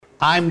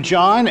I'm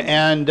John,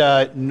 and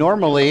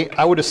normally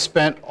I would have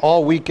spent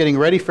all week getting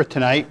ready for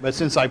tonight, but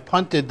since I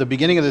punted the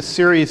beginning of this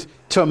series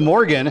to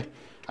Morgan,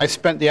 I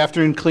spent the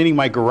afternoon cleaning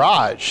my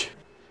garage.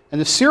 And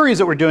the series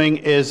that we're doing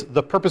is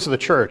The Purpose of the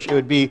Church. It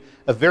would be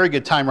a very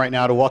good time right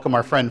now to welcome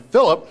our friend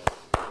Philip,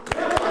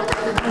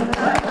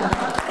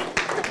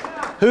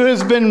 who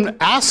has been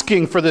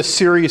asking for this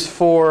series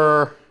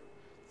for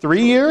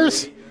 3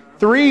 years?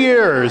 3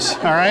 years,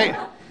 all right?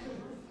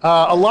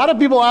 A lot of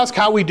people ask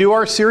how we do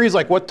our series,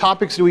 like what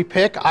topics do we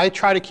pick? I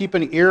try to keep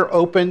an ear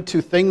open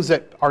to things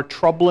that are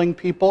troubling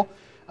people,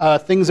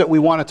 things that we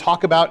want to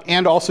talk about,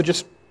 and also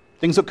just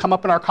things that come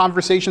up in our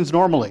conversations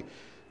normally.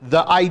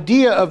 The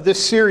idea of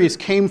this series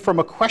came from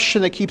a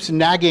question that keeps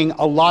nagging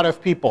a lot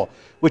of people,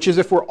 which is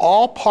if we're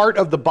all part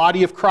of the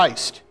body of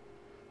Christ,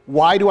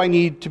 why do I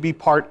need to be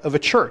part of a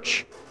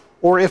church?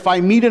 Or if I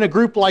meet in a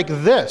group like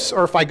this,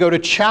 or if I go to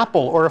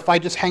chapel, or if I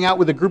just hang out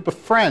with a group of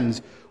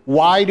friends,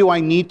 why do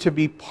I need to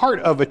be part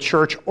of a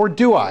church, or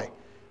do I?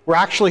 We're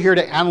actually here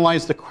to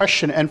analyze the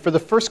question, and for the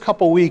first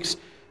couple weeks,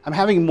 I'm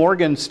having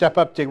Morgan step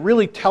up to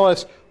really tell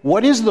us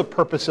what is the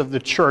purpose of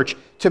the church,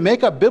 to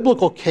make a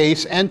biblical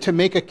case and to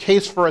make a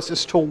case for us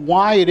as to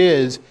why it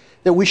is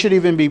that we should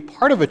even be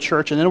part of a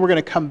church, and then we're going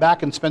to come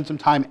back and spend some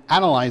time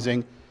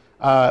analyzing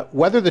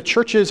whether the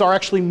churches are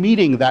actually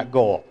meeting that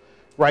goal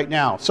right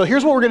now. So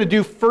here's what we're going to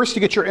do first to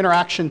get your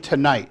interaction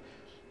tonight.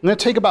 I'm going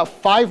to take about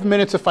 5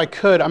 minutes if I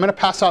could. I'm going to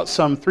pass out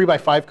some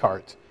 3x5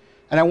 cards.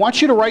 And I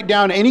want you to write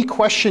down any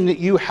question that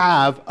you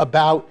have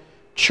about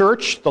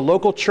church, the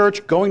local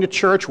church, going to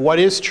church, what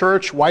is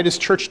church, why does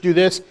church do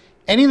this,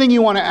 anything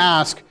you want to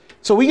ask,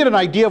 so we get an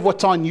idea of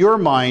what's on your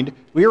mind.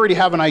 We already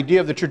have an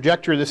idea of the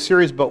trajectory of this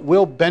series, but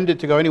we'll bend it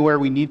to go anywhere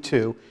we need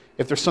to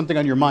if there's something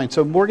on your mind.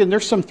 So Morgan,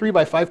 there's some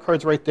 3x5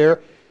 cards right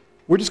there.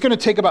 We're just going to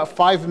take about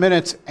 5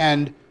 minutes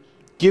and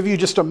give you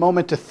just a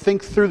moment to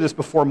think through this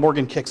before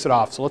Morgan kicks it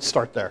off. So let's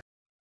start there.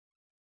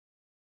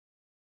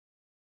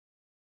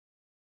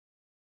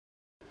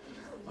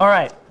 All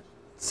right.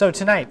 So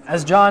tonight,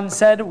 as John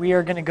said, we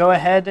are going to go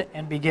ahead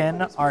and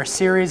begin our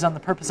series on the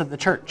purpose of the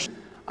church.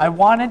 I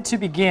wanted to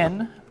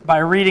begin by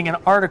reading an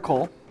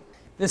article.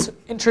 This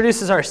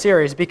introduces our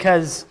series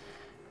because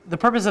the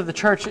purpose of the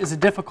church is a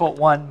difficult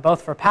one,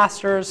 both for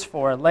pastors,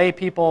 for lay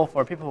people,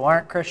 for people who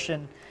aren't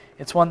Christian.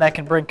 It's one that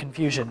can bring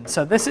confusion.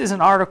 So this is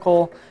an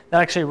article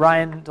that actually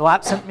Ryan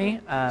Delap sent me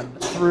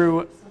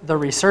through The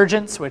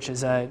Resurgence, which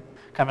is a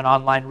kind of an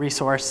online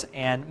resource,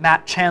 and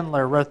Matt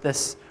Chandler wrote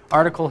this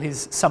article.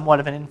 He's somewhat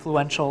of an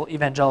influential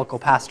evangelical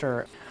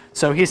pastor.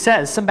 So he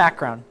says, some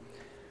background.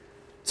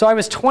 So I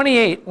was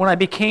 28 when I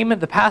became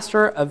the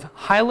pastor of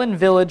Highland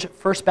Village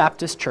First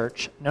Baptist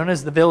Church, known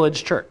as the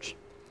Village Church.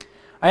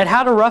 I had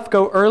had a rough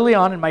go early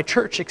on in my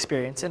church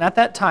experience, and at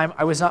that time,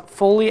 I was not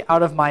fully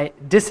out of my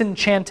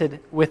disenchanted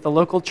with the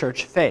local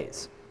church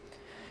phase.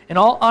 In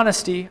all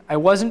honesty, I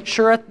wasn't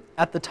sure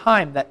at the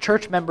time that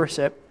church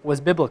membership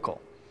was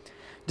biblical.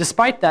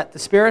 Despite that, the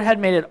Spirit had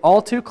made it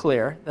all too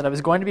clear that I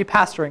was going to be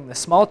pastoring the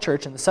small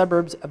church in the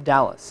suburbs of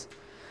Dallas.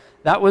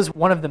 That was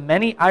one of the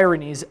many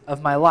ironies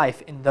of my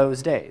life in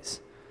those days.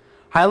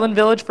 Highland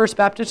Village First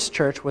Baptist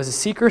Church was a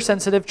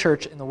seeker-sensitive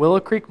church in the Willow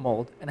Creek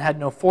mold and had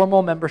no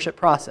formal membership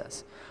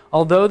process,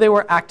 although they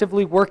were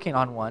actively working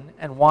on one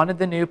and wanted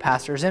the new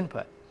pastor's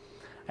input.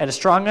 I had a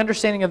strong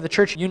understanding of the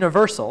church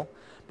universal,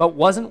 but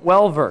wasn't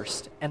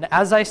well-versed, and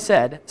as I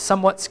said,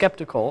 somewhat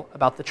skeptical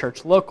about the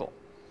church local.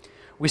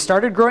 We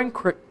started growing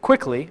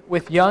quickly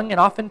with young and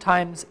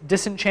oftentimes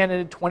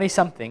disenchanted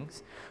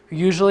 20-somethings who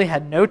usually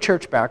had no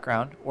church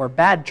background or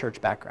bad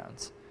church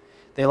backgrounds.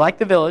 They liked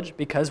the village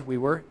because we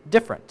were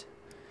different.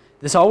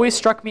 This always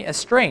struck me as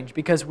strange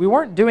because we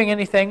weren't doing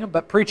anything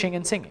but preaching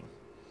and singing.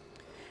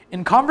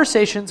 In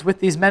conversations with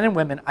these men and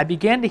women, I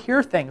began to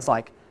hear things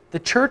like, the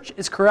church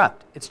is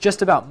corrupt. It's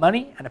just about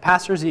money and a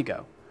pastor's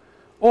ego.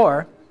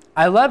 Or,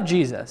 I love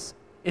Jesus.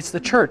 It's the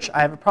church I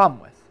have a problem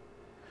with.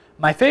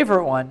 My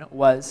favorite one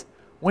was,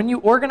 when you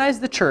organize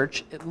the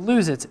church, it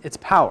loses its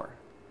power.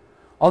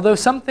 Although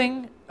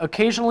something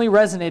occasionally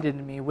resonated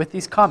in me with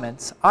these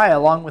comments, I,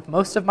 along with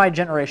most of my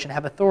generation,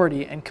 have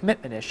authority and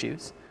commitment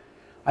issues.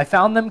 I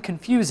found them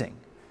confusing,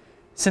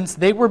 since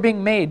they were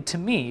being made to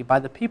me by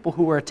the people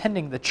who were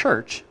attending the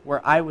church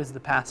where I was the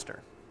pastor.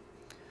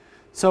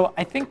 So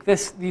I think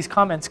these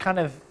comments kind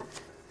of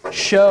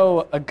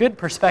show a good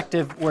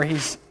perspective where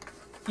he's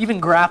even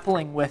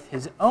grappling with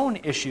his own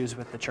issues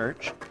with the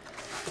church.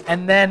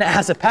 And then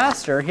as a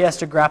pastor, he has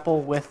to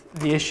grapple with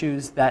the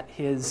issues that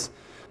his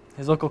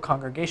local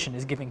congregation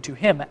is giving to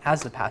him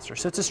as the pastor.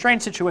 So it's a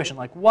strange situation,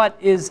 like what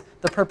is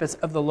the purpose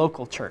of the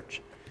local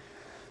church?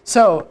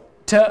 So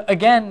to,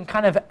 again,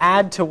 kind of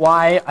add to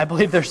why I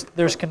believe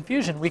there's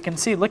confusion, we can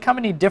see, look how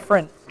many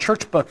different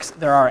church books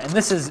there are. And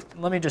this is,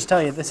 let me just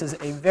tell you, this is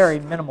a very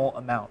minimal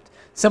amount.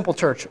 Simple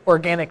church,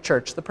 organic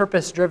church, the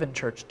purpose-driven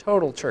church,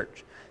 total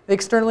church, the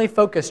externally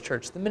focused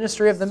church, the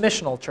ministry of the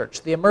missional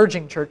church, the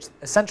emerging church,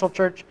 essential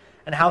church,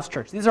 and house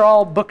church. These are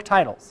all book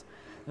titles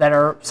that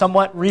are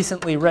somewhat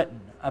recently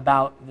written.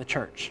 about the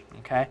church,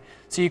 okay?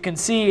 So you can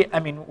see, I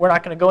mean, we're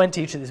not going to go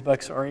into each of these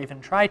books or even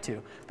try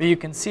to, but you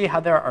can see how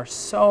there are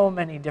so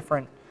many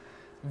different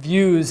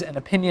views and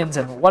opinions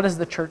and what is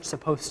the church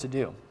supposed to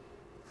do.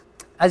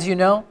 As you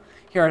know,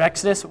 here at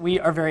Exodus, we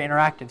are very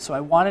interactive, so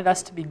I wanted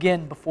us to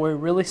begin before we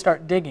really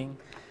start digging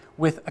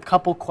with a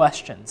couple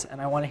questions,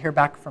 and I want to hear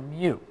back from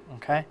you,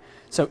 okay?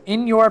 So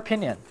in your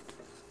opinion,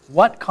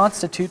 what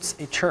constitutes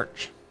a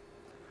church?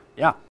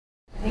 Yeah.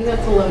 I think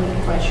that's a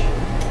loaded question.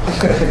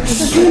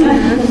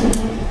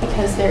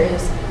 Because there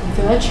is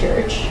the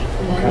church,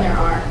 and then there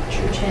are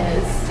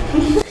churches.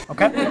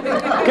 Okay,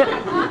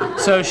 good.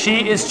 So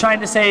she is trying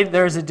to say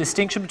there's a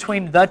distinction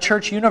between the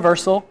church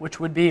universal, which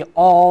would be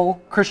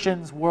all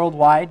Christians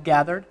worldwide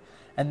gathered,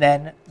 and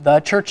then the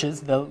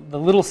churches, the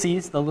little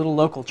c's, the little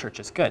local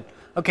churches. Good.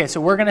 Okay,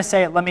 so we're going to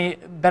say, let me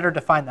better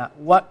define that.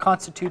 What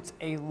constitutes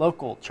a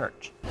local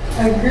church?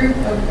 A group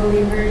of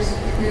believers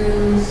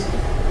whose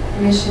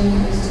mission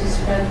is to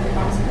spread the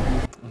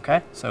gospel.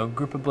 Okay, so a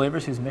group of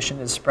believers whose mission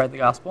is to spread the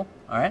gospel.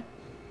 All right.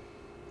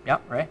 Yeah,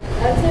 Ray?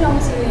 I'd say it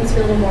almost even needs to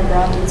be a little more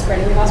broad than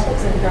spreading the gospel,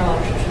 because I think there are a lot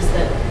of churches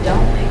that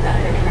don't make that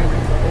their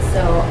primary focus.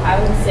 So I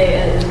would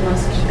say at its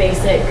most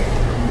basic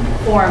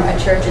form, a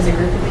church is a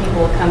group of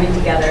people coming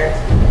together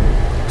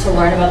to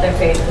learn about their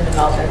faith, to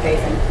develop their faith,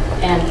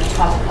 and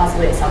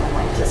possibly at some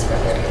point to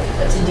spread their faith,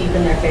 but to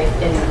deepen their faith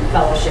in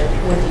fellowship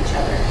with each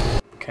other.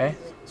 Okay,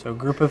 so a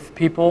group of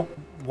people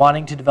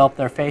wanting to develop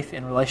their faith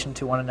in relation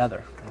to one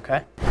another.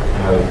 Okay?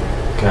 I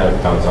would kind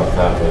of bounce off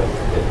that, but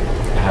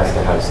it has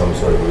to have some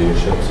sort of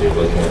leadership. So you're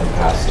looking at a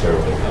pastor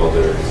with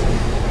elders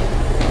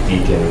and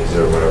deacons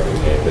or whatever you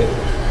name it,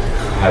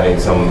 having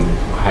some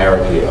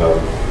hierarchy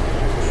of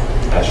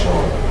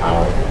echelon of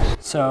power.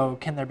 So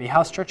can there be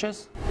house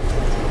churches?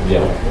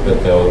 Yeah,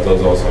 but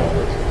those also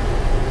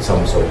have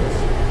some sort of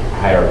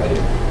hierarchy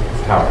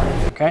of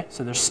power. Okay,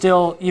 so there's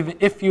still, even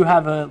if you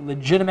have a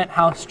legitimate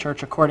house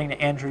church, according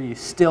to Andrew, you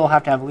still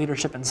have to have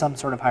leadership in some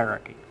sort of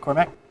hierarchy.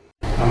 Cormac?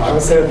 I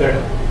would say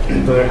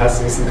that there has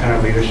to be some kind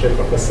of leadership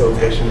or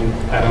facilitation.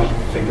 I don't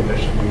think that there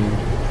should be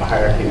a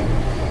hierarchy.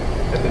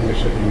 I think there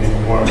should be maybe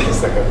more of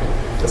just like a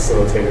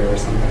facilitator or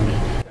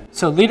something.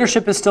 So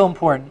leadership is still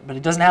important, but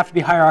it doesn't have to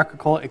be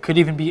hierarchical. It could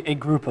even be a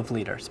group of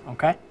leaders.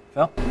 Okay,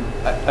 Phil?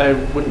 I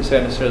wouldn't say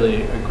I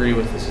necessarily agree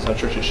with this is how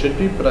churches should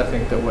be, but I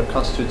think that what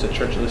constitutes a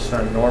church, at least in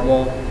our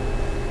normal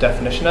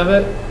definition of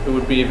it, it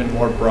would be even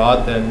more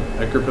broad than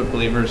a group of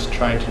believers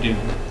trying to do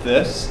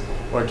this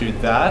or do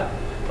that.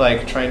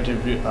 Like trying to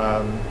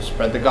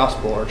spread the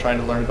gospel or trying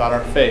to learn about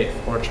our faith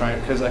or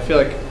because I feel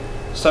like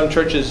some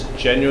churches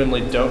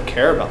genuinely don't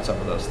care about some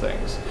of those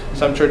things.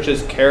 Some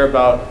churches care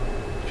about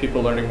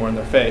people learning more in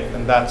their faith,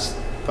 and that's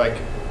like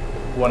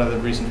one of the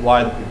reasons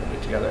why the people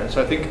meet together. And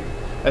so I think,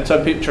 and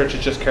some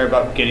churches just care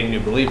about getting new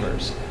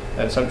believers,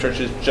 and some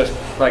churches just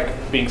like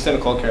being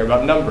cynical care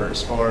about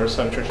numbers, or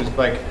some churches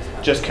like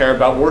just care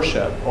about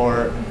worship,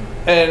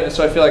 and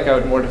so I feel like I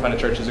would more define a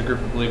church as a group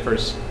of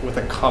believers with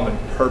a common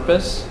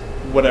purpose.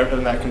 Whatever,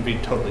 and that can be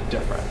totally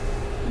different.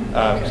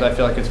 Because I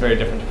feel like it's very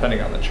different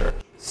depending on the church.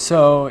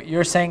 So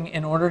you're saying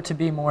in order to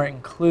be more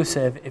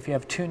inclusive, if you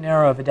have too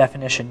narrow of a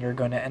definition, you're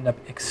going to end up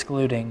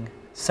excluding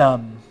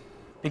some,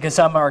 because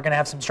some are going to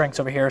have some strengths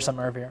over here,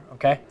 some are over here.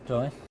 Okay,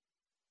 Julie?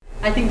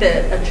 I think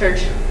that a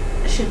church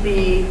should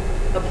be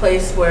a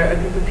place where a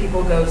group of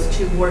people goes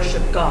to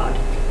worship God.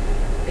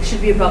 It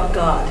should be about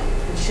God.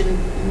 It shouldn't,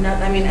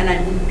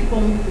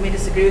 people may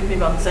disagree with me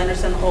about this. I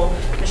understand the whole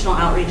missional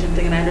outreach and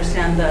thing, and I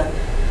understand the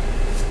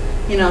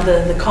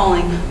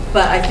calling,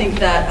 but I think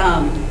that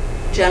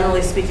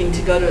generally speaking,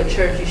 to go to a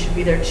church, you should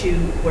be there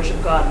to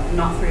worship God,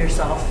 not for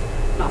yourself,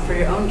 not for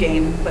your own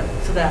gain, but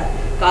so that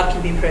God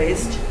can be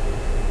praised,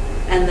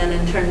 and then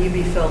in turn you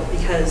be filled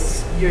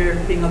because you're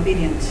being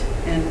obedient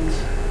and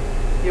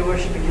you're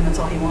worshiping Him. That's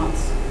all He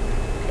wants.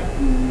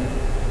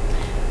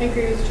 I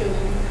agree with Julian.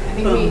 I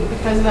think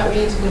because of that,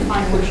 we need to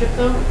define worship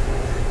though,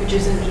 which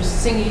isn't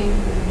just singing,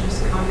 isn't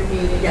just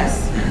congregating.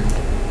 Yes.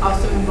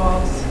 Also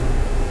involves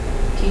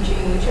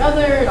teaching each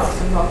other, it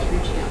also involves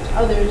reaching out to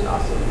others, it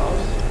also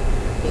involves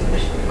being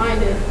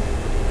mission-minded.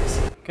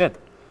 Good.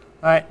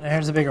 All right, now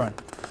here's the bigger one.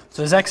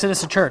 So is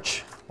Exodus a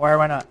church? Why or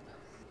why not?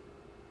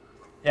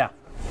 Yeah.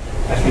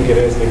 I think it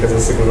is because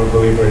it's a group of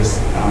believers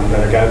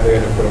that are gathered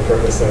together for the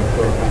purpose of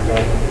glorifying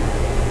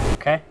God.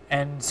 Okay,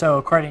 and so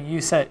according to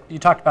you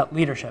talked about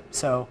leadership.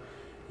 So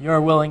you're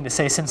willing to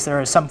say, since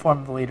there is some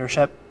form of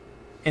leadership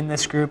in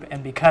this group,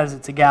 and because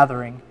it's a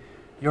gathering,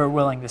 you're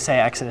willing to say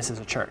Exodus is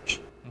a church.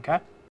 Okay?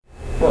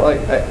 Well,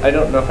 I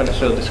don't know if I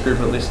necessarily disagree,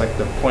 but at least like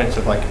the points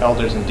of like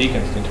elders and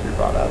deacons need to be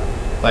brought up.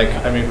 Like,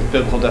 I mean, with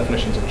biblical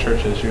definitions of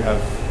churches, you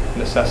have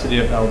necessity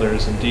of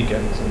elders and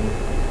deacons,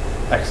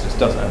 and Exodus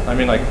doesn't. I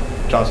mean, like,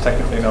 John's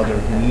technically an elder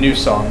of New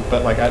Song,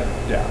 but like,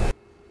 yeah.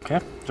 Okay,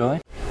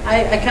 Julie?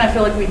 I kind of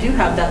feel like we do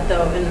have that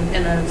though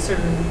in a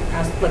certain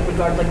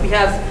regard. Like we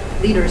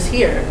have leaders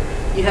here.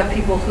 You have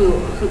people who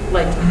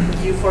like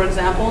you, for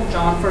example,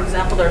 John, for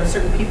example. There are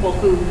certain people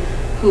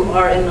who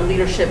are in the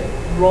leadership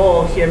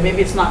role here.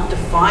 Maybe it's not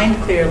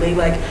defined clearly,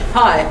 like,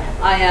 hi,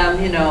 I am,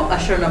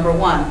 usher number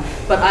 1,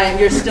 but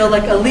you're still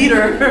like a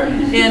leader,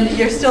 and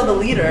you're still the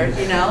leader,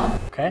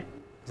 Okay.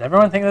 Does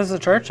everyone think this is a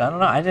church? I don't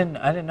know. I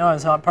didn't know I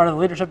was part of the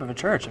leadership of a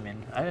church.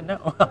 I didn't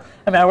know.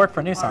 I work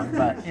for New Song,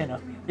 but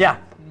Yeah,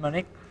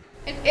 Monique?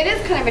 It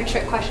is kind of a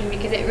trick question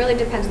because it really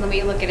depends on the way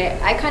you look at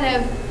it. I kind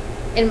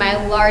of, in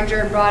my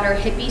larger, broader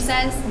hippie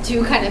sense,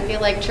 do kind of feel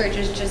like church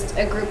is just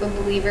a group of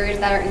believers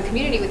that are in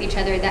community with each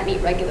other that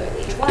meet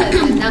regularly. It was,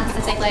 and that's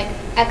the thing. Like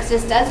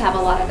Exodus does have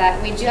a lot of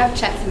that. We do have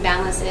checks and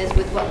balances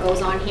with what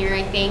goes on here,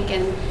 I think,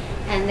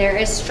 and there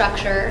is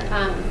structure.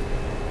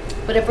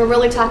 But if we're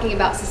really talking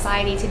about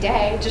society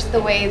today, just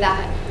the way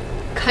that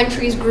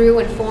countries grew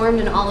and formed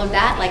and all of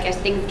that, like as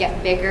things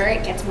get bigger,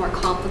 it gets more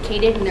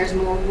complicated and there's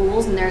more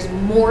rules and there's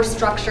more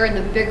structure, and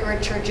the bigger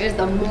a church is,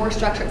 the more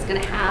structure it's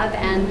going to have,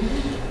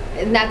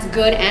 and that's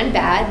good and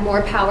bad.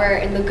 More power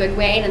in the good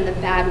way and in the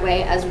bad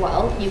way as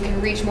well. You can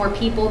reach more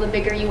people the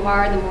bigger you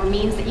are, the more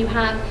means that you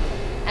have.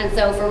 And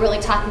so if we're really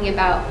talking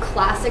about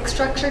classic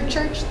structured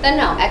church, then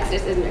no,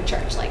 Exodus isn't a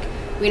church. Like,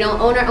 we don't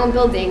own our own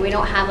building. We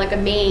don't have like a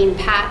main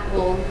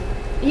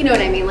you know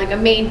what I mean, like a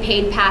main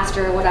paid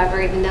pastor or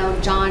whatever, even though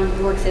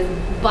John works his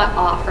butt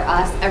off for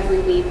us every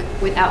week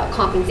without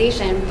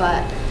compensation.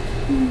 But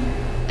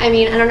I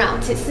don't know.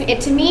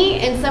 To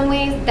me, in some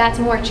ways, that's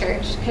more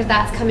church, because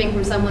that's coming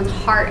from someone's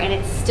heart and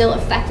it's still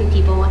affecting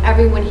people.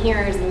 Everyone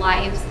here's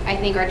lives, I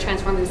think, are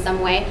transformed in some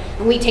way,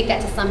 and we take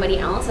that to somebody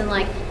else. And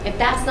like, if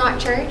that's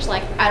not church,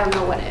 like, I don't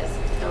know what is.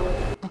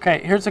 So.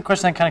 Okay, here's a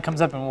question that kind of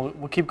comes up, and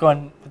we'll keep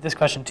going with this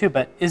question too,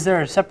 but is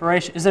there a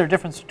separation, is there a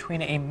difference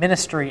between a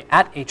ministry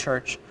at a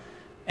church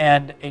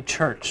and a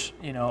church,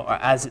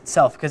 as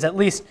itself? Because at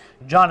least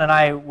John and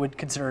I would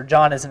consider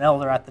John as an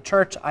elder at the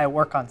church. I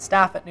work on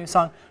staff at New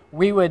Song.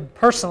 We would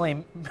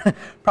personally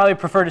probably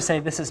prefer to say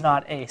this is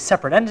not a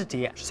separate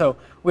entity. So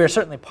we are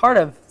certainly part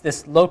of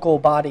this local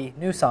body,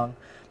 New Song,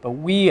 but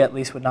we at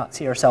least would not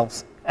see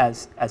ourselves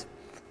as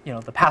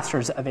the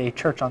pastors of a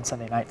church on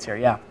Sunday nights here.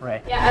 Yeah,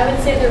 right. Yeah, I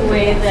would say the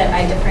way that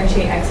I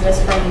differentiate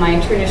Exodus from my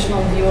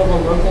traditional view of a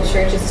local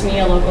church is, to me,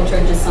 a local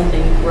church is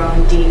something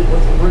grown deep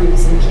with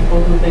roots and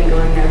people who've been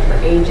going there for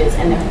ages,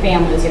 and their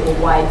families. You have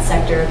a wide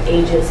sector of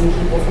ages and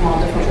people from all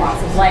different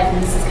walks of life,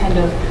 and this is kind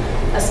of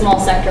a small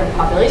sector of the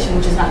population,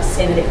 which is not to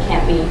say that it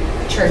can't be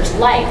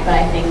church-like, but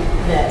I think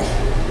that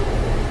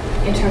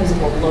in terms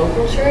of a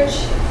local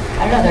church,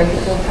 I don't know, there are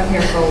people who've come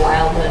here for a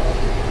while, but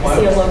I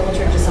see a local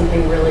church as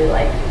something really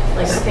like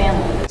a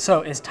family.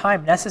 So is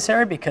time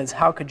necessary? Because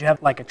how could you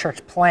have like a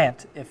church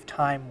plant if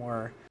time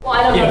were... Well,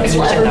 I don't know if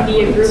there will ever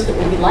be a group that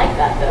will be like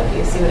that, though. Do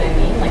you see what I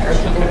mean? Like, are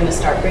people going to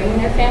start bringing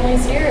their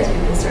families here as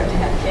people start to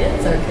have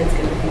kids? Are kids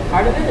going to be a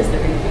part of it? Is there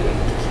going to be a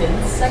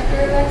kids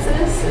sector of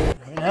Exodus?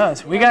 Who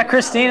knows? We got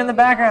Christine in the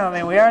background.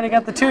 We already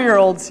got the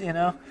 2-year-olds,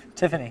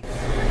 Tiffany.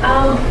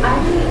 I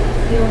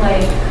feel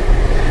like,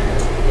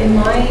 in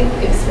my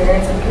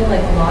experience, I feel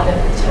like a lot of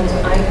the times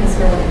when I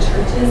consider what the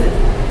church is,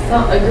 it's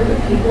not a group of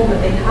people, but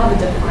they have a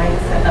defined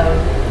set of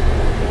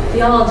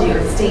theology or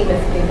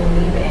statements that they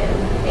believe in,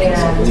 and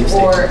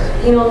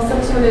or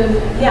some sort of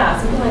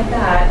something like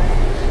that.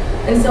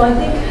 And so I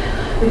think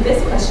with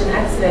this question,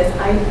 Exodus,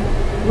 I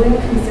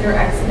wouldn't consider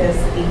Exodus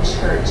a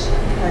church,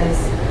 because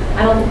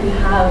I don't think we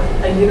have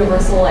a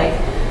universal,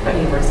 not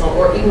universal,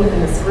 or even within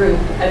this group,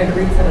 an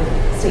agreed set of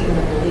statement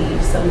of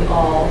beliefs that we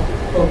all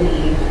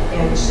believe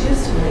and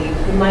choose to believe.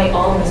 We might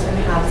all of us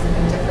have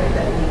something different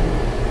that we,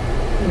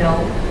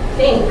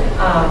 think.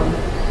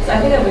 So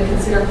I think I would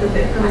consider, for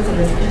the purpose of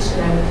this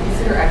question, I would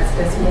consider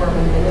Exodus more of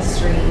a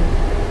ministry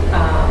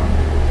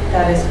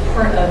that is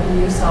part of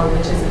New Song,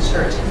 which is a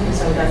church. New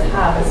Song does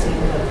have a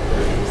statement of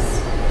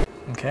beliefs.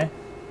 Okay.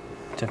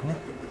 Tiffany?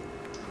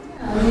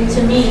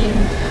 To me,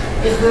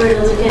 if we were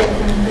to look at it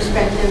from the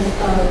perspective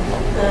of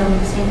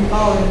St.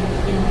 Paul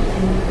in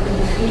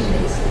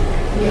Ephesians,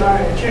 we are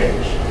a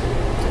church.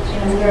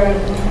 We are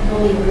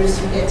believers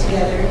who get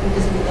together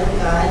because we love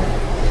God,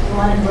 we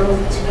want to grow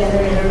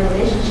together in a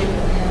relationship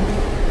with Him.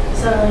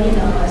 So,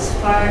 as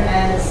far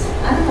as,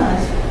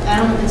 I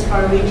don't know if it's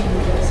far-reaching,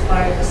 but as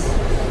far as,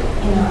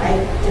 I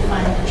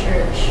define the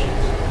church,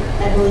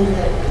 I believe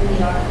that we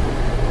are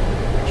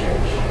a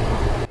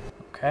church.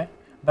 Okay.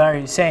 But are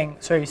you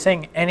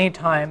saying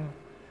anytime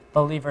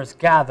believers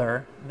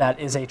gather, that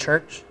is a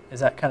church? Is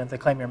that kind of the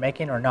claim you're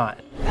making, or not?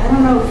 I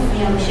don't know if,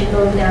 we should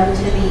go down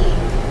to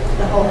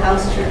the whole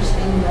house church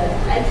thing, but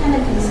I kind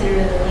of consider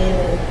the way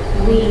that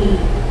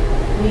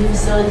we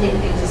facilitate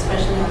things,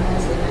 especially on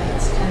Wednesday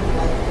nights, kind of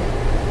like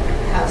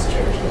house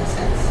church in a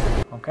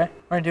sense. Okay.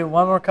 We're going to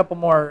do couple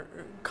more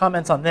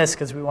comments on this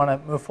because we want to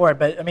move forward.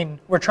 But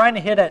we're trying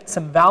to hit at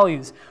some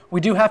values. We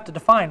do have to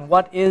define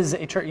what is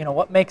a church,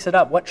 what makes it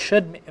up, what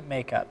should it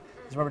make up,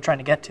 is what we're trying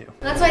to get to.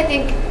 That's why I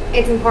think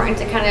it's important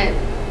to kind of,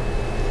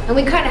 and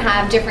we kind of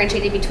have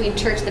differentiated between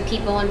church, the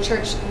people, and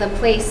church, the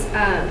place.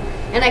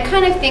 And I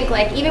kind of think,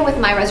 even with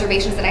my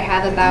reservations that I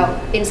have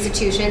about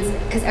institutions,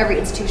 because every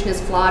institution is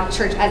flawed,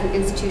 church as an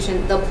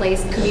institution, the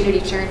place, community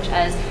church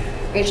as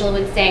Rachel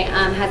would say,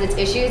 has its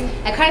issues.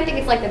 I kind of think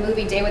it's like the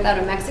movie Day Without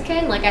a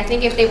Mexican. Like, I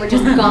think if they were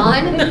just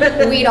gone,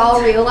 we'd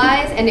all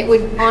realize, and it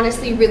would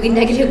honestly really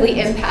negatively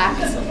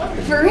impact,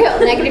 for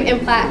real,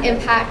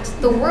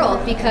 impact the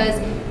world. Because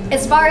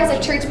as far as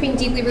a church being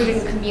deeply rooted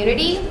in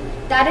community,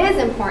 that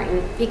is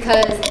important,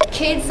 because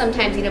kids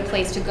sometimes need a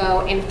place to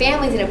go, and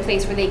families need a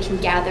place where they can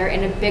gather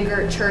in a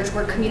bigger church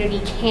where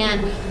community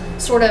can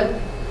sort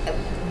of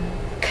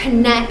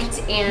connect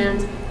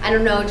and, I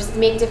don't know, just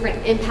make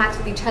different impacts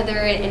with each other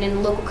and in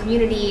the local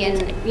community.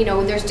 And, you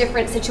know, there's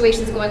different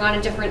situations going on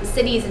in different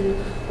cities and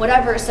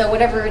whatever. So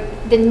whatever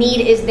the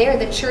need is there,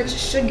 the church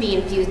should be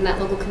infused in that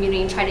local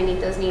community and try to meet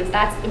those needs.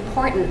 That's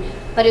important.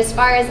 But as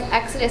far as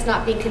Exodus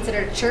not being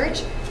considered a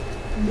church,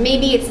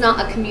 maybe it's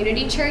not a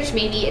community church,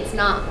 maybe it's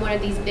not one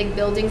of these big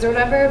buildings or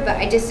whatever, but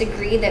I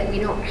disagree that we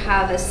don't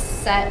have a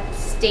set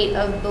state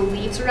of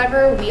beliefs or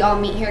whatever. We all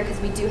meet here because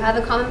we do have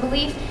a common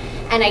belief.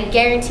 And I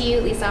guarantee you,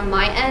 at least on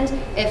my end,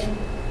 if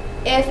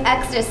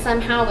Exodus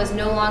somehow was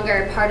no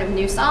longer a part of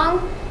New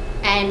Song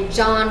and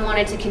John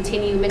wanted to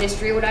continue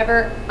ministry or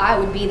whatever, I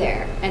would be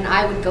there and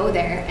I would go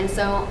there. And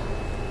so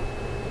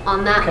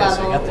on that level,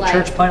 so we got the like,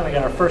 church plant, we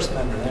got our first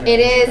member there. It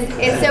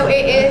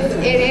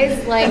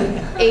is like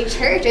a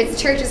church.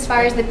 It's church as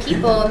far as the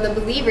people and the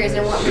believers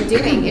and what we're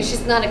doing. It's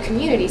just not a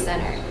community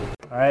center.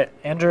 All right,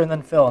 Andrew and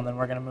then Phil, and then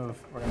we're going to move.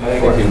 I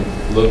think if you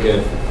look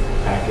at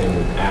back in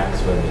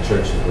Acts when the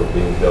churches were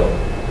being built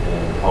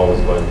and Paul was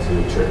going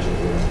to churches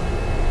and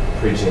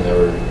preaching, there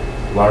were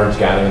large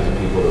gatherings of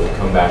people that would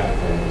come back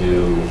and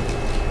do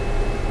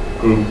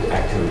group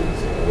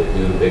activities. You know, they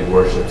do big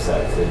worship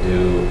sets. They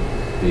do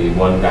the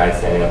one guy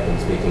standing up and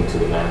speaking to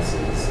the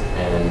masses.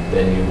 And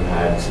then you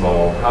had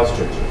small house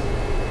churches,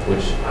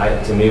 which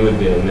to me would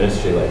be a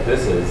ministry like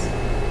this is,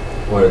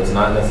 where it's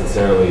not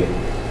necessarily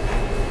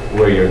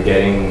where you're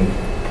getting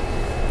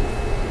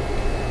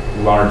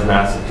large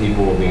mass of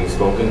people being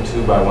spoken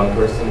to by one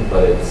person,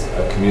 but it's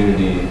a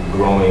community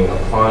growing,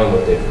 applying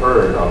what they've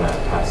heard on that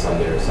past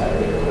Sunday or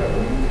Saturday or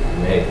whatever you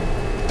may.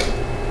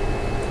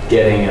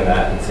 Getting at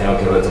that and saying,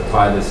 okay, let's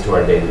apply this to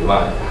our daily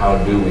life. How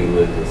do we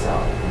live this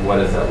out? What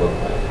does that look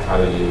like? How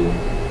do you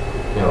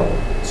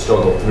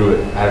struggle through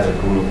it as a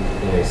group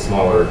in a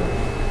smaller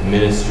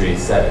ministry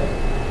setting?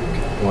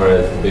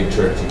 Whereas the big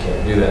church, you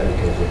can't do that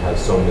because you have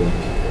so many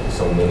people,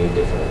 so many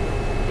different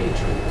age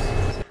groups.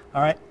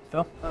 All right,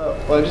 Phil?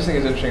 Well, I just think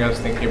it's interesting. I was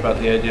thinking about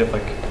the idea of,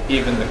 like,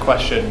 even the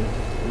question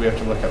we have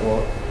to look at,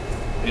 well,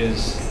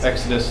 is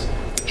Exodus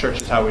the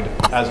church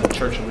as a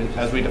church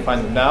as we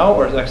define them now,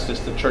 or is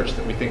Exodus the church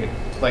that we think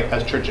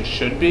as churches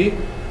should be?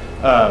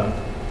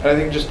 And I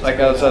think just like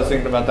I was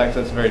thinking about that,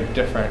 because that's very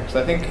different. Because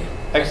I think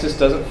Exodus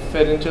doesn't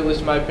fit into, at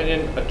least in my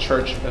opinion, a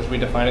church as we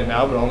define it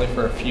now, but only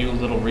for a few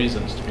little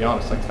reasons, to be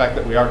honest. Like the fact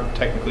that we are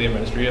technically a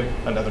ministry of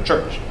another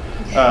church.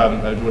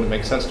 It wouldn't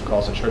make sense to call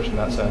us a church in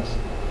that sense.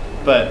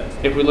 But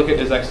if we look at,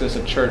 is Exodus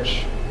a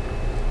church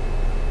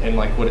in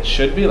like what it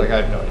should be? Like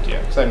I have no idea,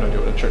 because I have no idea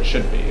what a church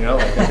should be. You know,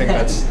 like I think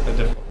that's a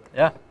difficult.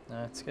 Yeah, no,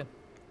 that's good.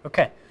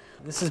 Okay,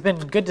 this has been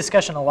good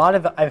discussion.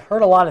 I've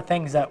heard a lot of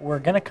things that we're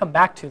going to come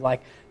back to,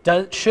 like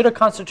should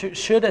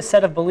a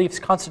set of beliefs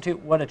constitute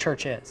what a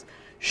church is?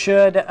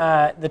 Should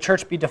the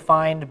church be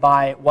defined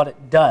by what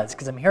it does?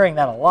 Because I'm hearing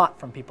that a lot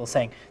from people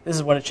saying, this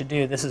is what it should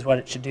do, this is what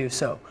it should do.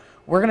 So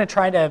we're going to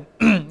try to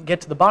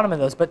get to the bottom of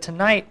those. But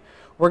tonight,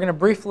 we're going to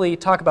briefly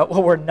talk about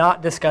what we're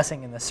not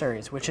discussing in this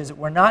series, which is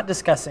we're not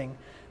discussing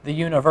the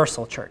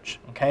universal church,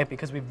 okay?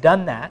 Because we've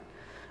done that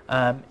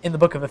in the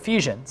book of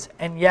Ephesians.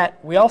 And yet,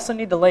 we also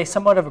need to lay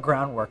somewhat of a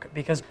groundwork,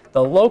 because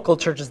the local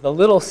churches, the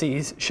little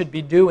c's, should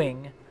be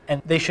doing,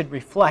 and they should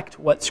reflect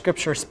what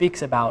Scripture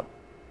speaks about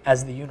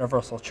as the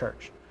universal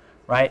church,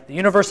 right? The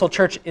universal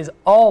church is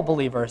all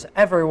believers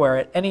everywhere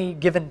at any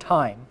given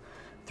time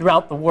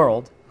throughout the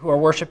world who are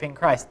worshiping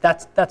Christ.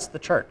 That's the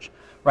church,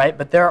 right?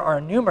 But there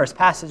are numerous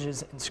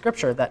passages in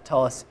Scripture that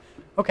tell us,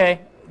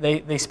 okay,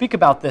 they speak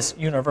about this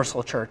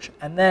universal church,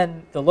 and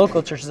then the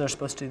local churches are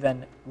supposed to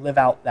then live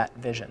out that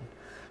vision,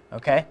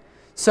 okay?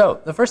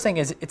 So the first thing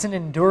is it's an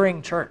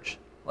enduring church.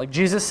 Like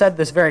Jesus said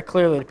this very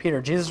clearly to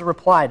Peter. Jesus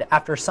replied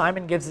after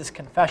Simon gives this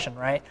confession,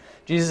 right?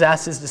 Jesus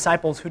asks his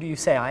disciples, who do you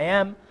say I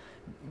am?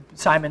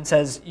 Simon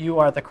says, you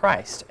are the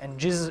Christ. And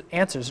Jesus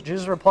answers,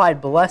 Jesus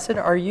replied, blessed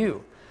are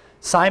you,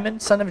 Simon,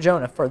 son of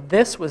Jonah, for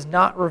this was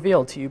not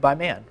revealed to you by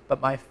man, but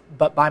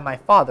by my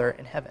Father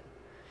in heaven.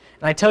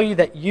 And I tell you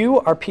that you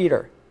are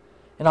Peter,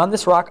 and on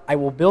this rock I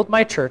will build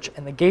my church,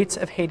 and the gates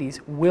of Hades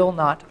will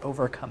not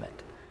overcome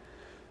it.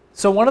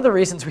 So one of the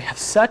reasons we have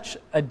such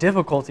a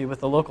difficulty with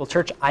the local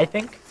church, I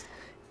think,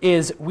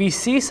 is we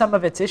see some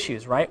of its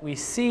issues, right? We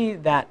see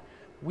that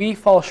we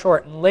fall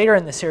short, and later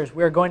in the series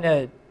we're going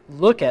to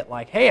look at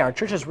like, hey, our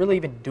church is really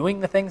even doing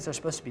the things they're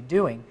supposed to be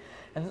doing.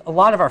 And a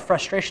lot of our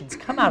frustrations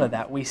come out of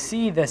that. We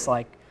see this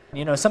like,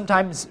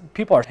 sometimes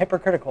people are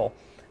hypocritical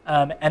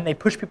and they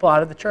push people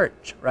out of the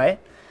church, right?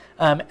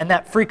 And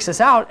that freaks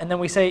us out. And then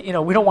we say,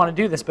 we don't want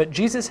to do this. But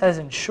Jesus has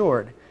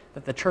ensured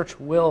that the church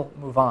will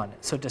move on.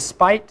 So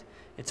despite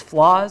its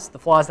flaws, the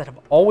flaws that have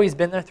always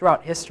been there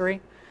throughout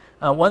history,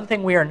 One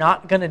thing we are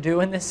not going to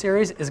do in this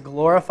series is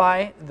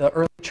glorify the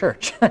early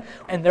church.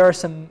 And there are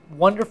some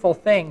wonderful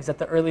things that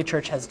the early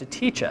church has to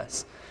teach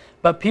us.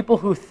 But people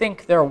who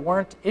think there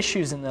weren't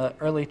issues in the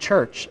early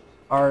church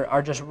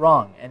are just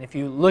wrong. And if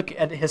you look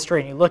at history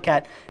and you look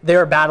at, they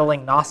were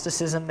battling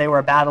Gnosticism, they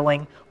were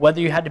battling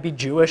whether you had to be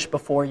Jewish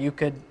before you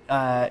could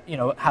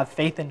have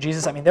faith in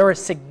Jesus. I mean, there were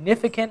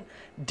significant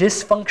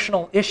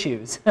dysfunctional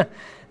issues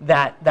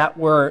that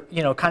were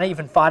kind of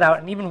even fought out.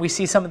 And even we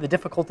see some of the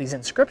difficulties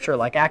in Scripture,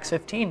 like Acts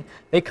 15,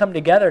 they come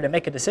together to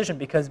make a decision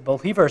because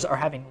believers are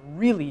having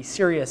really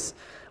serious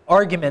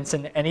arguments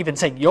and even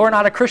saying, you're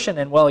not a Christian,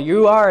 and well,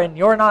 you are, and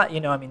you're not.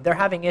 They're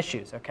having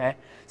issues, okay?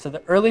 So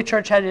the early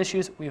church had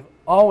issues. We've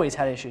always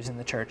had issues in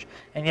the church.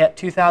 And yet,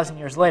 2,000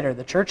 years later,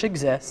 the church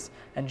exists,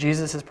 and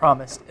Jesus has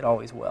promised it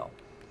always will.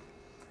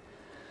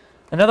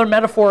 Another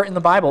metaphor in the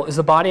Bible is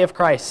the body of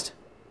Christ.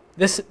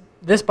 This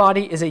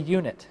body is a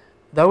unit,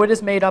 though it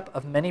is made up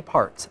of many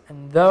parts,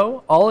 and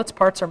though all its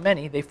parts are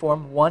many, they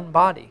form one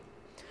body.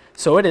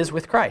 So it is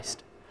with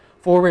Christ.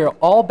 For we are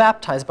all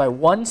baptized by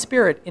one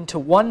Spirit into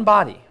one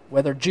body,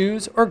 whether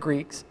Jews or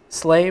Greeks,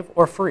 slave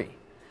or free.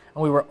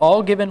 And we were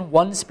all given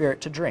one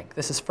Spirit to drink.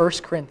 This is 1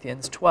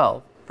 Corinthians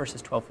 12,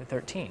 verses 12 through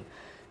 13.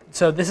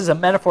 So this is a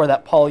metaphor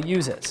that Paul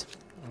uses.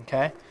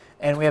 Okay?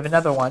 And we have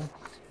another one.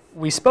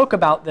 We spoke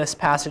about this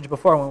passage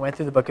before when we went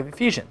through the book of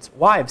Ephesians.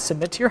 Wives,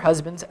 submit to your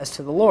husbands as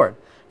to the Lord.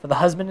 For the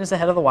husband is the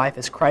head of the wife,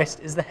 as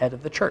Christ is the head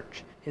of the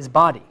church, his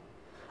body,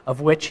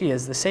 of which he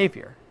is the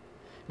Savior.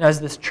 Now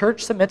as this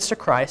church submits to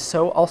Christ,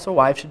 so also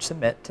wives should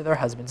submit to their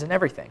husbands in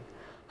everything.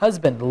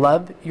 Husband,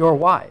 love your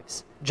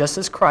wives, just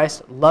as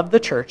Christ loved the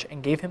church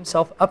and gave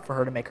himself up for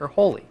her to make her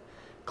holy,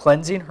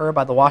 cleansing her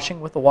by the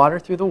washing with the water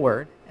through the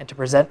word, and to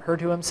present her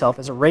to himself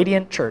as a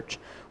radiant church,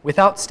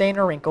 without stain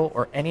or wrinkle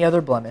or any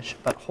other blemish,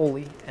 but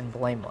holy and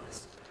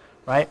blameless.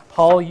 Right?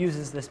 Paul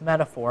uses this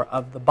metaphor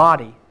of the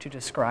body to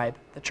describe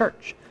the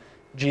church.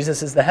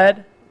 Jesus is the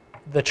head.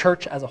 The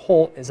church as a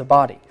whole is a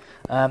body.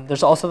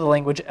 There's also the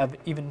language of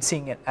even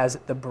seeing it as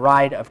the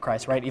bride of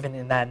Christ, right? Even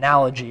in that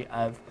analogy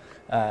of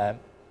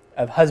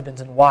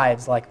husbands and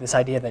wives, like this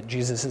idea that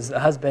Jesus is the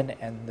husband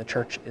and the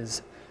church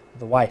is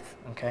the wife,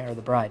 okay, or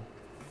the bride.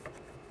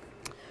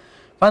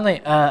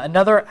 Finally,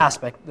 another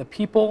aspect, the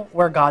people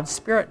where God's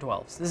Spirit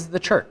dwells. This is the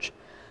church.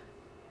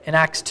 In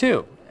Acts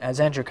 2, as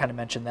Andrew kind of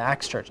mentioned, the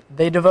Acts church,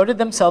 they devoted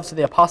themselves to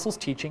the apostles'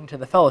 teaching, to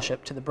the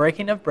fellowship, to the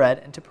breaking of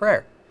bread, and to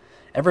prayer.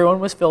 Everyone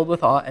was filled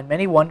with awe, and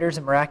many wonders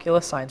and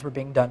miraculous signs were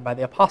being done by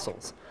the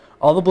apostles.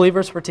 All the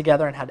believers were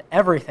together and had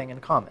everything in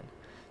common.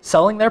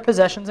 Selling their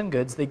possessions and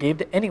goods, they gave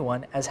to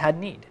anyone as had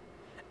need.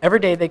 Every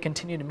day they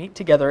continued to meet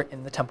together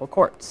in the temple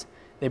courts.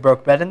 They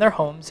broke bread in their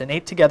homes and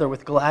ate together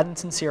with glad and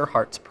sincere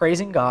hearts,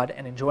 praising God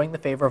and enjoying the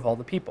favor of all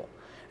the people.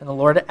 And the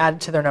Lord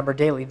added to their number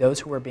daily those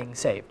who were being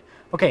saved.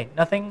 Okay,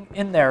 nothing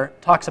in there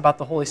talks about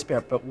the Holy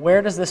Spirit, but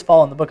where does this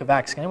fall in the book of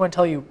Acts? Can anyone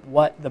tell you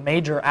what the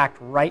major act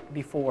right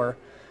before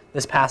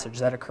this passage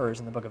that occurs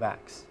in the book of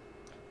Acts?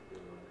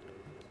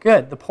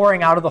 Good, the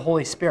pouring out of the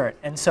Holy Spirit.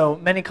 And so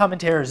many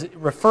commentators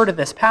refer to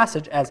this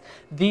passage as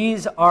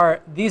these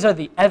are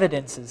the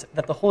evidences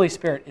that the Holy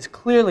Spirit is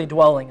clearly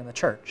dwelling in the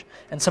church.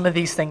 And some of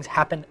these things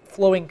happen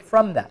flowing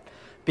from that.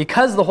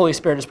 Because the Holy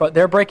Spirit is,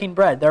 they're breaking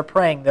bread, they're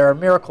praying, there are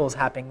miracles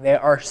happening, they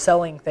are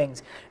selling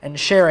things and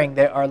sharing,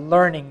 they are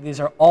learning. These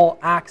are all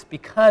acts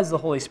because the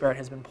Holy Spirit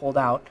has been poured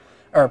out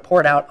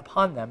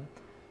upon them.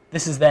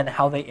 This is then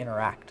how they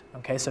interact.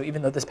 Okay, so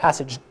even though this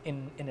passage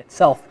in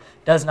itself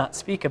does not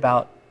speak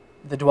about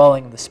the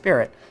dwelling of the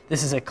Spirit,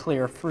 this is a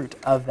clear fruit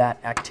of that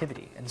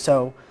activity. And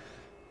so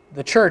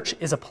the church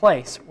is a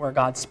place where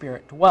God's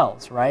Spirit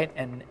dwells, right?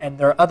 And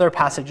there are other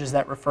passages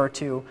that refer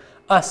to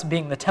us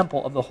being the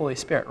temple of the Holy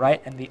Spirit,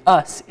 right? And the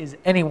us is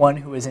anyone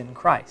who is in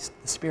Christ.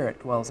 The Spirit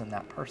dwells in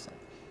that person.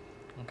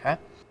 Okay?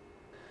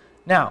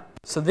 Now,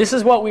 so this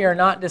is what we are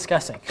not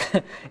discussing,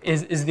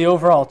 is the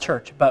overall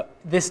church. But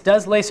this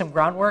does lay some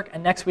groundwork,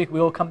 and next week we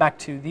will come back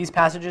to these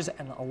passages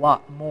and a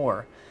lot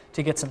more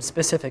to get some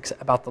specifics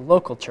about the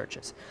local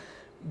churches.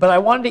 But I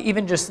wanted to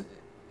even just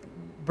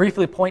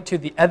briefly point to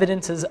the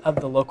evidences of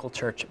the local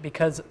church,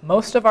 because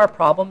most of our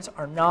problems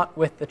are not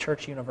with the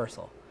church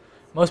universal.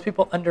 Most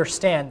people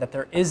understand that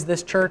there is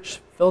this church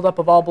filled up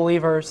of all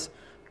believers.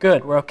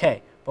 Good, we're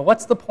okay. But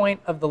what's the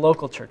point of the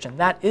local church? And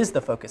that is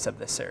the focus of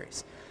this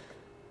series.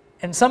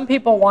 And some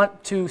people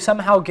want to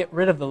somehow get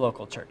rid of the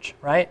local church,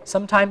 right?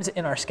 Sometimes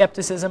in our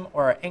skepticism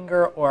or our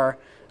anger or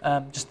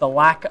just the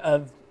lack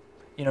of,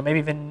 maybe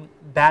even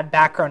bad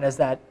background, as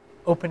that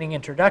opening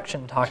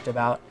introduction talked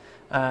about,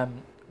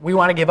 we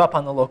want to give up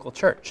on the local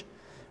church.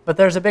 But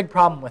there's a big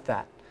problem with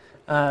that.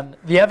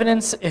 The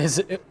evidence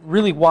is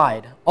really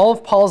wide. All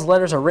of Paul's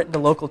letters are written to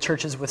local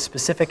churches with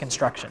specific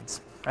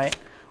instructions, right?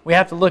 We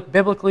have to look,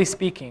 biblically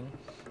speaking,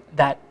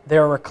 that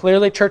there were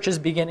clearly churches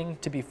beginning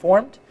to be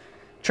formed.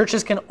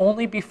 Churches can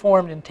only be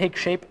formed and take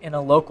shape in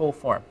a local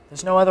form.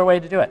 There's no other way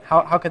to do it.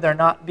 How could there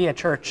not be a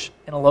church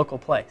in a local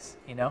place,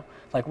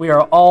 Like we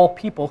are all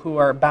people who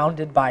are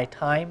bounded by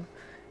time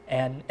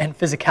and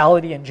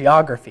physicality and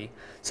geography.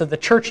 So the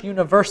church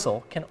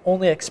universal can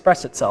only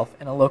express itself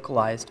in a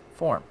localized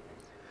form.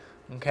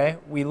 Okay,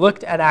 we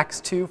looked at Acts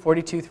 2,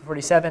 42 through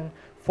 47.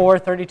 4,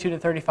 32 to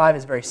 35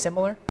 is very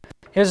similar.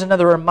 Here's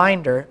another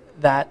reminder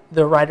that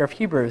the writer of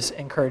Hebrews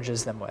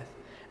encourages them with.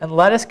 And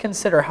let us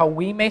consider how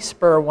we may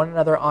spur one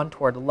another on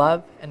toward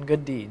love and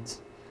good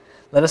deeds.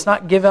 Let us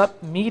not give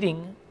up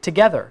meeting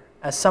together,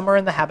 as some are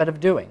in the habit of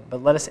doing,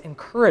 but let us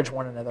encourage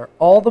one another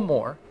all the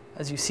more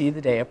as you see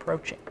the day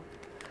approaching.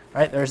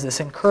 Right? There's this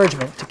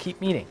encouragement to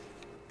keep meeting.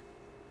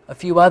 A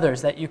few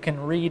others that you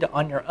can read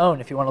on your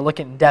own if you want to look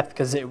in depth,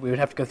 because we would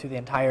have to go through the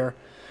entire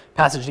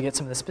passage to get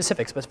some of the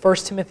specifics. But 1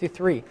 Timothy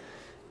 3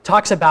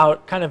 talks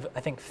about kind of, I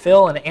think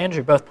Phil and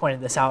Andrew both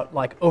pointed this out,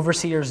 like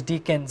overseers,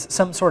 deacons,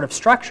 some sort of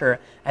structure.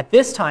 At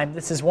this time,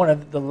 this is one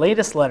of the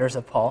latest letters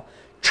of Paul.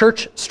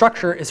 Church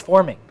structure is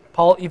forming.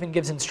 Paul even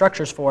gives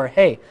instructions for,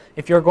 hey,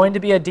 if you're going to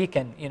be a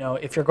deacon,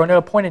 if you're going to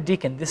appoint a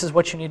deacon, this is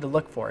what you need to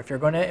look for. If you're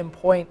going to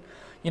appoint,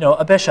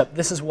 a bishop,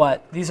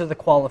 these are the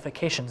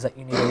qualifications that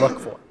you need to look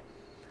for.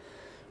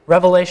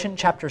 Revelation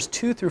chapters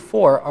 2 through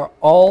 4 are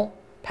all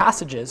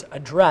passages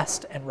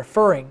addressed and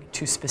referring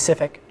to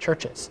specific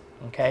churches,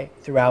 okay,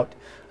 throughout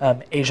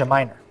Asia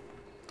Minor.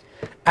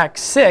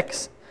 Acts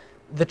 6,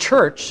 the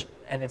church,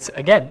 and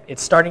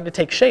it's starting to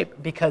take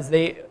shape because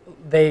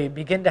they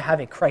begin to have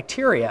a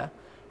criteria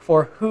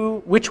for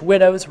which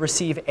widows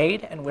receive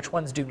aid and which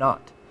ones do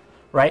not,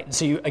 right? And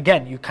so you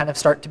kind of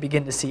start to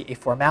begin to see a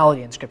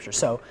formality in Scripture.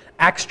 So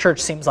Acts Church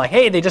seems like,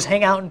 hey, they just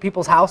hang out in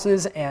people's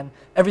houses and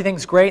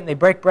everything's great and they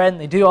break bread and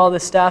they do all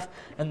this stuff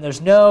and there's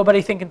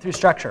nobody thinking through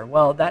structure.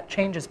 Well, that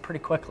changes pretty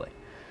quickly,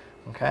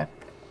 okay?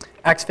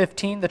 Acts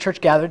 15, the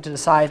church gathered to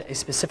decide a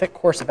specific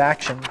course of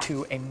action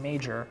to a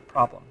major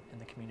problem in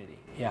the community.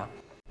 Yeah.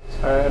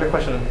 I had a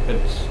question.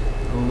 It's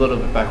a little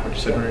bit back what you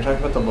said when you were talking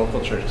about the local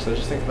church. So I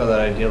just think about that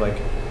idea, like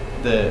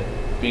the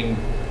being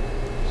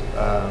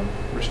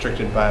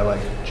restricted by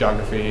like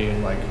geography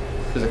and like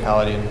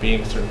physicality and being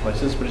in certain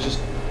places. But it's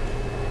just,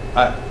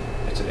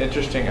 it's an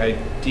interesting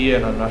idea,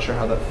 and I'm not sure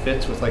how that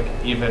fits with like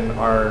even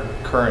our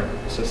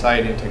current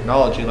society and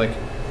technology. Like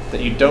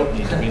that you don't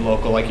need to be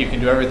local. Like you can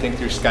do everything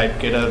through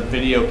Skype. Get a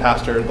video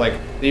pastor. Like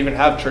they even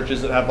have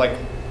churches that have like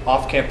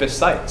off-campus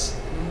sites.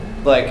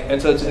 Like,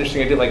 and so it's an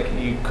interesting idea, like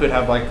you could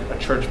have like a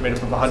church made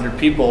up of 100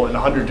 people in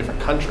 100 different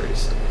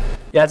countries.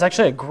 Yeah, it's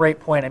actually a great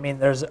point. I mean,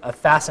 there's a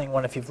fascinating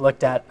one if you've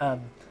looked at,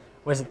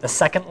 was it The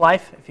Second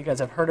Life? If you guys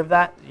have heard of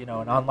that, an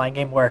online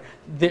game where,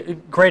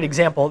 great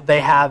example, they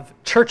have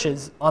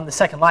churches on The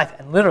Second Life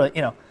and literally,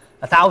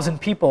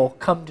 1,000 people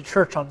come to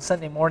church on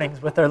Sunday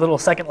mornings with their little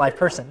Second Life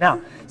person.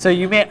 Now, so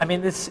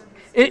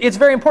it's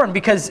very important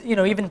because,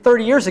 even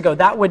 30 years ago,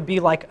 that would be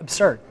like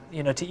absurd,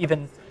 to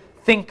even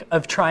think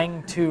of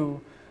trying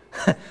to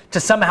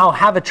somehow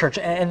have a church.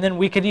 And then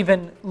we could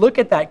even look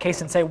at that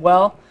case and say,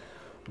 well,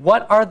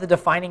 what are the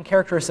defining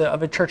characteristics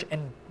of a church,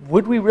 and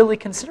would we really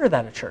consider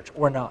that a church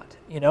or not?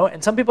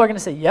 And some people are going to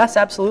say yes,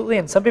 absolutely,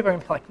 and some people are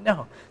going to be like,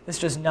 no, this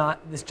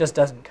just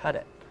doesn't cut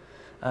it.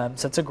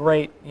 So it's a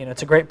great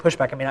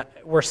pushback. I mean,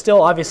 we're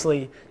still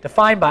obviously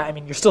defined by,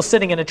 you're still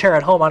sitting in a chair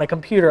at home on a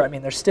computer.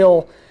 There's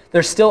still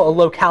a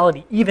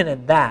locality even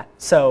in that.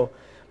 So,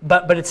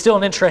 but it's still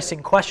an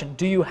interesting question.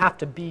 Do you have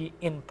to be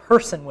in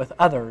person with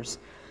others?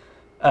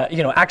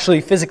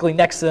 Actually physically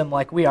next to them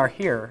like we are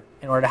here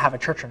in order to have a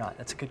church or not?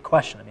 That's a good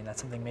question.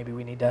 That's something maybe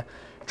we need to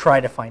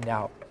try to find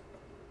out.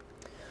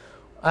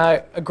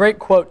 A great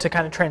quote to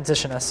kind of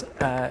transition us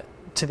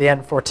to the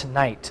end for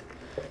tonight.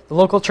 The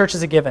local church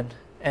is a given,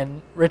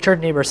 and Richard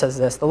Niebuhr says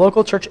this: the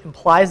local church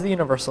implies the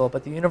universal,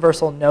 but the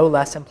universal no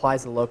less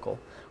implies the local.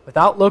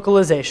 Without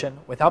localization,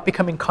 without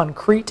becoming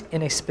concrete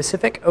in a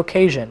specific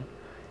occasion,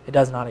 it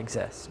does not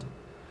exist.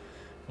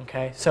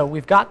 Okay, so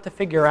we've got to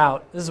figure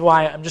out, this is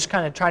why I'm just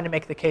kind of trying to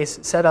make the case,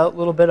 set out a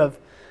little bit of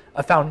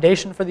a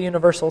foundation for the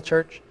universal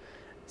church,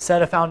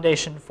 set a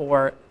foundation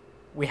for,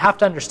 we have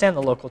to understand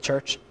the local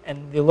church,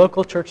 and the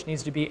local church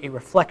needs to be a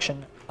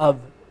reflection of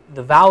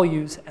the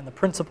values and the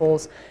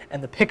principles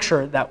and the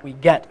picture that we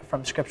get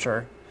from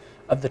Scripture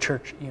of the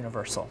church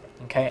universal.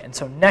 Okay, and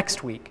so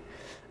next week,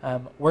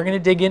 we're going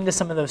to dig into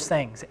some of those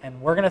things, and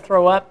we're going to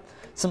throw up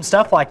some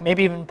stuff like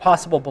maybe even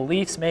possible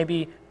beliefs,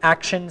 maybe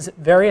actions,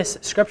 various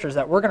scriptures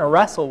that we're going to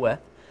wrestle with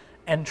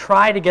and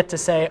try to get to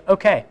say,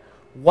 okay,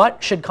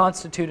 what should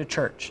constitute a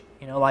church?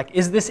 Like,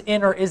 is this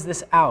in or is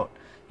this out?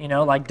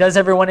 Like, does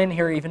everyone in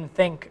here even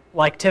think,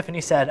 like Tiffany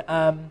said,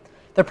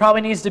 there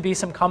probably needs to be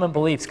some common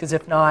beliefs, because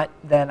if not,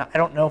 then I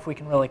don't know if we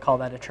can really call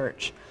that a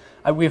church.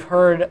 We've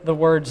heard the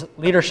words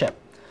leadership,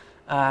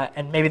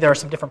 and maybe there are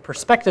some different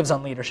perspectives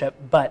on leadership,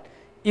 but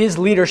is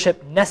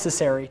leadership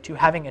necessary to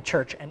having a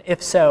church? And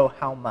if so,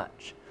 how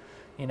much?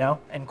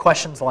 And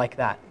questions like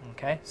that.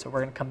 Okay, so we're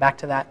going to come back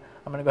to that.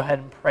 I'm going to go ahead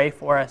and pray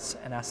for us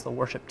and ask the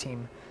worship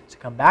team to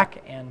come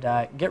back and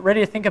get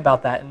ready to think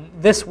about that. And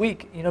this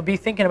week, be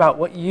thinking about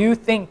what you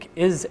think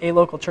is a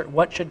local church.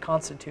 What should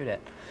constitute it?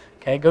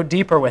 Okay, go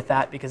deeper with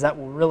that, because that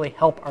will really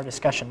help our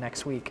discussion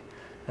next week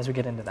as we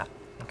get into that.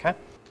 Okay.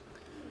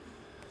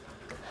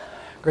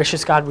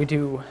 Gracious God, we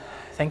do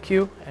thank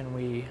you and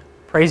we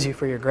praise you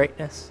for your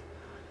greatness.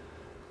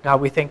 God,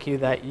 we thank you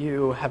that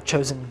you have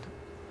chosen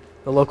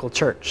the local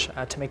church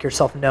to make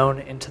yourself known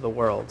into the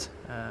world.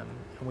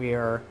 We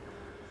are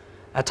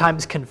at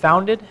times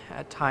confounded,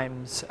 at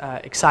times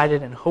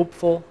excited and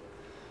hopeful,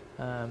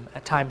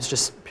 at times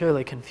just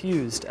purely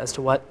confused as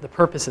to what the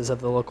purposes of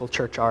the local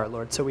church are,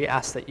 Lord. So we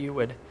ask that you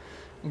would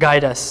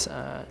guide us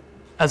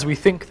as we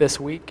think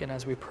this week and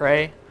as we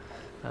pray.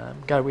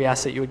 God, we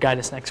ask that you would guide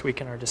us next week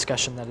in our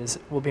discussion that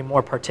will be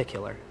more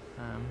particular.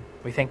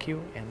 We thank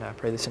you and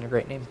pray this in your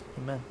great name.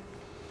 Amen.